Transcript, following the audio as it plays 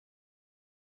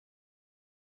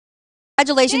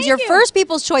Congratulations, Thank your you. first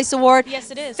People's Choice Award. Yes,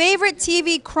 it is. Favorite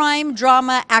TV crime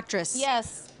drama actress.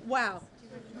 Yes. Wow.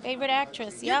 Favorite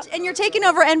actress. Yep. And you're taking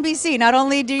over NBC. Not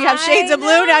only do you have Shades of Blue,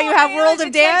 I now you have know. World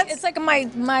of Dance. It's like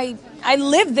my I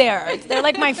live there. They're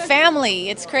like my family.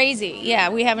 It's crazy. Yeah,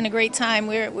 we're having a great time.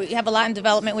 We have a lot in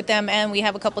development with them, and we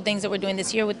have a couple things that we're doing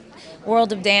this year with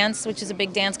World of Dance, which is a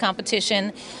big dance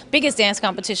competition, biggest dance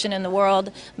competition in the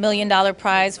world, $1 million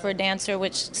prize for a dancer.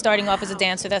 Which starting off as a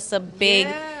dancer, that's a big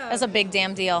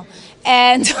damn deal.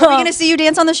 And Are we going to see you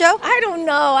dance on the show? I don't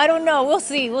know. We'll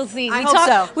see. I hope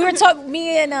so. We were talking.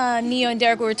 Me and Neo and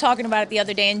Derek, we were talking about it the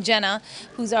other day. And Jenna,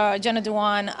 who's our Jenna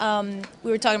Dewan,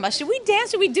 we were talking about, should we dance?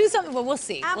 Should we do something? Well, we'll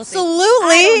see. Absolutely.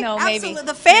 I don't know. Maybe. Absolutely.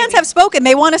 The fans have spoken.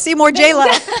 They want to see more J-Lo.